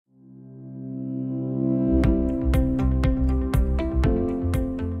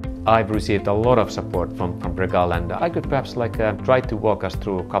I've received a lot of support from Bregal, and I could perhaps try to walk us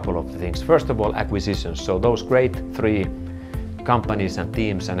through a couple of things. First of all, acquisitions. So those great 3 companies and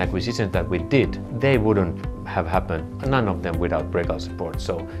teams and acquisitions that we did, they wouldn't have happened, none of them, without Bregal support.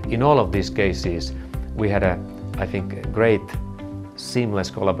 So in all of these cases, we had I think, great seamless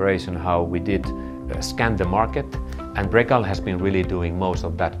collaboration how we did scan the market, and Bregal has been really doing most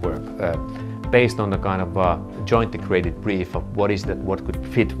of that work. Based on the kind of jointly created brief of what could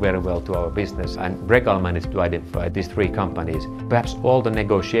fit very well to our business, and Bregal managed to identify these 3 companies. Perhaps all the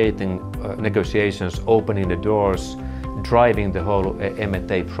negotiations, opening the doors, driving the whole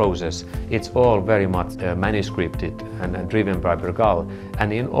M&A process, it's all very much manuscripted and driven by Bregal.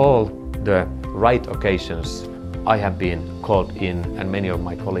 And in all the right occasions, I have been called in, and many of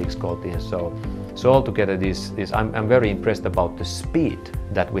my colleagues called in. So altogether, I'm very impressed about the speed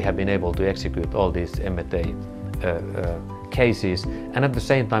that we have been able to execute all these M&A cases. And at the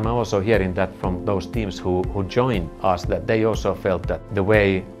same time, I'm also hearing that from those teams who joined us, that they also felt that the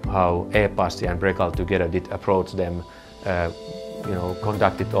way how Epassi and Bregal together did approach them,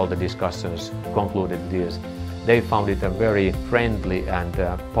 conducted all the discussions, concluded deals, they found it a very friendly and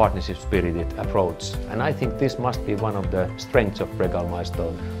partnership-spirited approach. And I think this must be one of the strengths of Bregal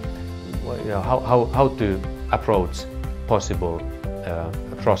Milestone. How to approach possible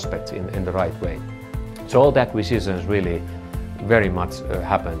prospects in the right way. So all the acquisitions really very much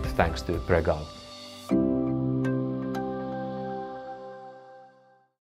happened thanks to Bregal.